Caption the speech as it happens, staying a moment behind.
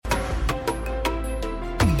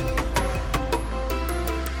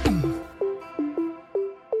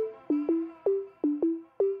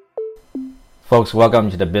Folks, welcome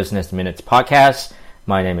to the Business Minutes podcast.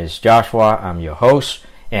 My name is Joshua. I'm your host.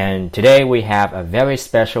 And today we have a very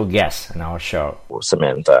special guest on our show.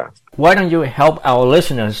 Samantha. Why don't you help our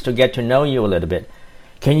listeners to get to know you a little bit?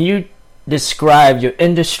 Can you describe your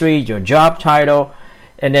industry, your job title,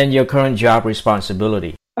 and then your current job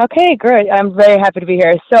responsibility? Okay, great. I'm very happy to be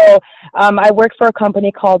here. So I work for a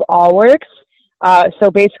company called Allworks.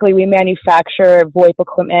 So basically we manufacture VoIP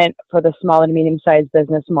equipment for the small and medium-sized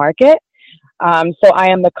business market. So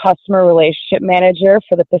I am the customer relationship manager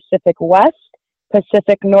for the Pacific West,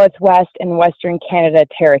 Pacific Northwest, and Western Canada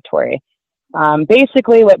territory.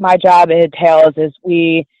 Basically what my job entails is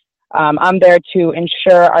I'm there to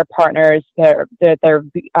ensure our partners that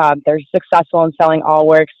they're successful in selling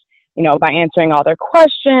Allworks, by answering all their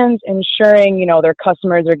questions, ensuring, their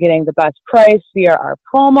customers are getting the best price via our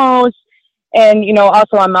promos. And,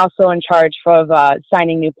 I'm also in charge of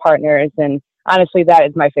signing new partners. And honestly, that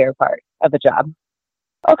is my favorite part of the job.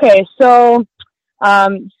 Okay, so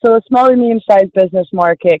the small and medium-sized business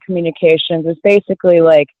market communications is basically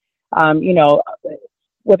like,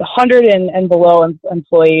 with 100 and below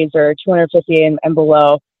employees or 250 and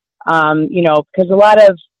below, because a lot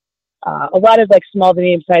of like small to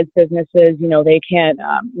medium-sized businesses, they can't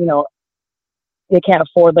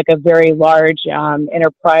afford like a very large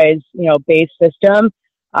enterprise, based system.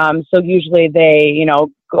 So usually they,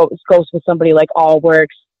 goes with somebody like Allworks,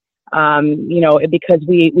 because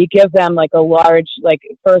we give them like a large, like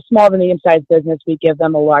for a small to medium-sized business, we give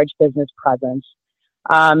them a large business presence.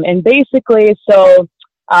 And basically, so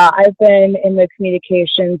I've been in the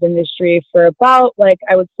communications industry for about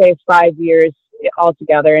I would say 5 years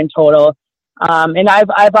altogether in total. And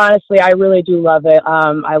I've honestly, I really do love it.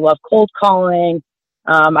 I love cold calling.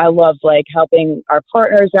 I love helping our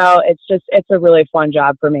partners out. It's a really fun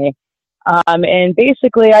job for me. And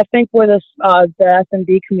basically I think where the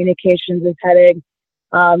SMB communications is heading,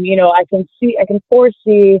 I can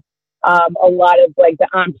foresee, a lot of the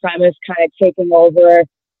on-premise kind of taking over,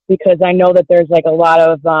 because I know that there's a lot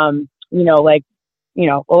of, a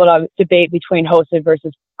lot of debate between hosted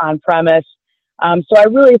versus on-premise. So I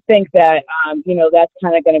really think that, that's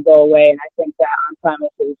kind of going to go away. And I think that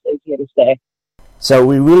on-premise is here to stay. So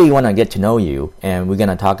we really want to get to know you, and we're going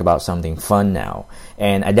to talk about something fun now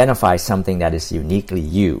and identify something that is uniquely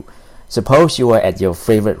you. Suppose you are at your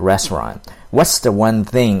favorite restaurant. What's the one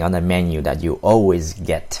thing on the menu that you always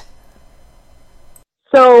get?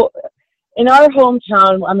 So in our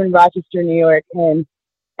hometown, I'm in Rochester, New York, and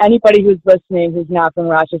anybody who's listening who's not from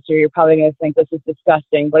Rochester, you're probably going to think this is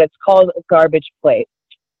disgusting, but it's called a garbage plate.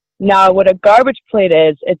 Now, what a garbage plate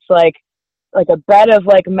is, it's like a bed of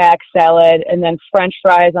mac salad and then French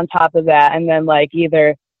fries on top of that, and then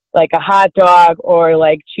either a hot dog or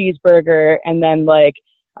cheeseburger, and then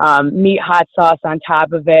meat hot sauce on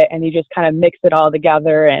top of it, and you just kind of mix it all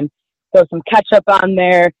together and throw some ketchup on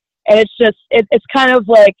there. And it's kind of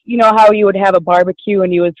how you would have a barbecue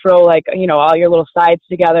and you would throw all your little sides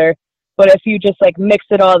together. But if you just mix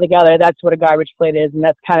it all together, that's what a garbage plate is. And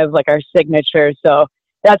that's kind of our signature. So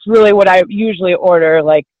that's really what I usually order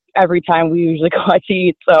every time we usually go out to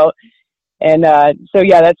eat. So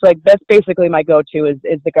yeah, that's basically my go-to is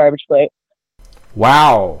the garbage plate.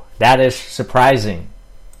 Wow, that is surprising.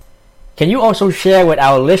 Can you also share with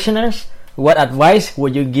our listeners what advice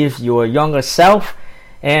would you give your younger self?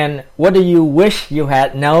 And what do you wish you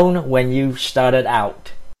had known when you started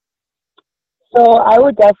out? So I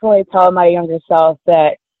would definitely tell my younger self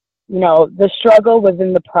that, the struggle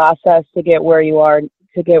within the process to get where you are,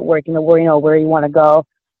 to get working, where you want to go,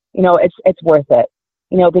 it's worth it,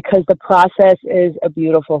 because the process is a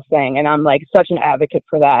beautiful thing. And I'm such an advocate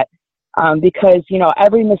for that. Because,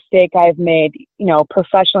 every mistake I've made,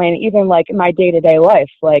 professionally and even in my day-to-day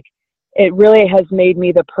life, it really has made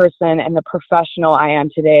me the person and the professional I am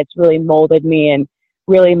today. It's really molded me and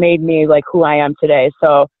really made me who I am today.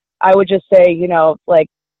 So I would just say,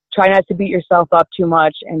 try not to beat yourself up too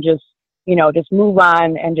much and just move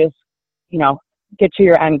on and just, get to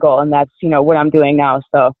your end goal. And that's, what I'm doing now.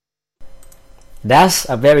 So that's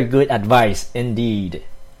a very good advice indeed.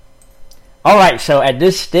 All right. So at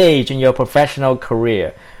this stage in your professional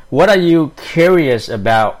career, what are you curious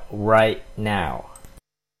about right now?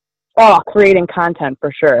 Oh, creating content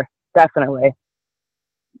for sure. Definitely.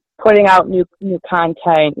 Putting out new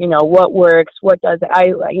content, what works, what does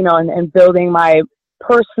and building my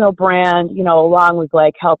personal brand, along with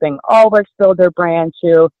helping Allworks build their brand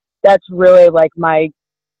too. That's really my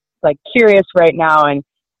curious right now, and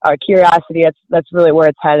curiosity. That's really where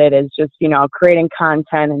it's headed, is just, creating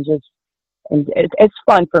content and it's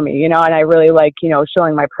fun for me, and I really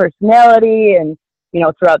showing my personality and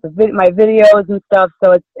throughout my videos and stuff.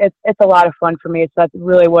 So it's a lot of fun for me. So that's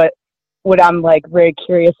really what I'm like very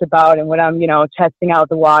curious about, and what I'm, testing out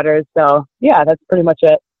the waters. So yeah, that's pretty much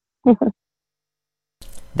it.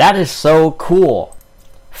 That is so cool.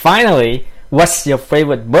 Finally, what's your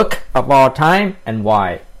favorite book of all time and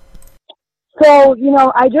why? So,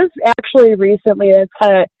 I just actually recently,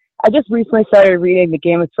 I just recently started reading the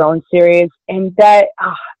Game of Thrones series, and that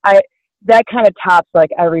kind of tops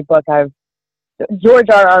like every book George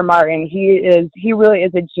R.R. Martin, he really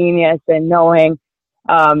is a genius in knowing,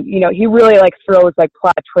 he really like throws like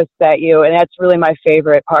plot twists at you, and that's really my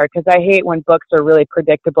favorite part, because I hate when books are really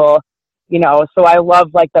predictable, so I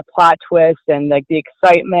love like the plot twist and like the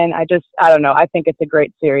excitement. I don't know, I think it's a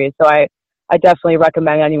great series. So I definitely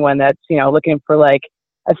recommend anyone that's, looking for like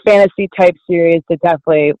a fantasy type series to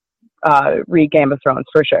definitely read Game of Thrones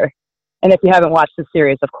for sure. And if you haven't watched the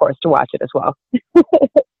series, of course, to watch it as well.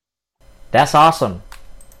 That's awesome.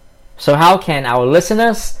 So how can our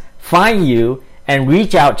listeners find you and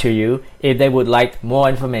reach out to you if they would like more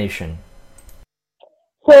information?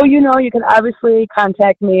 So, you can obviously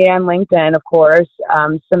contact me on LinkedIn, of course,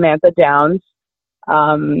 Samantha Downs.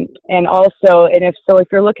 And also, if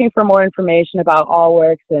you're looking for more information about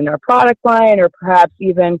Allworks and our product line, or perhaps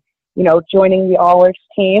even, joining the Allworks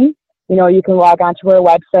team, you can log on to our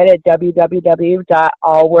website at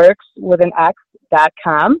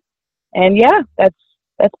www.allworks.com. And yeah, that's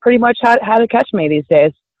pretty much how to catch me these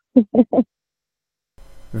days.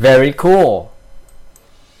 Very cool.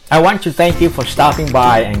 I want to thank you for stopping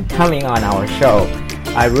by and coming on our show.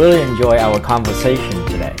 I really enjoy our conversation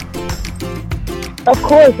today. Of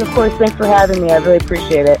course. Thanks for having me. I really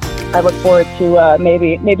appreciate it. I look forward to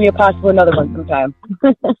maybe a possible another one sometime.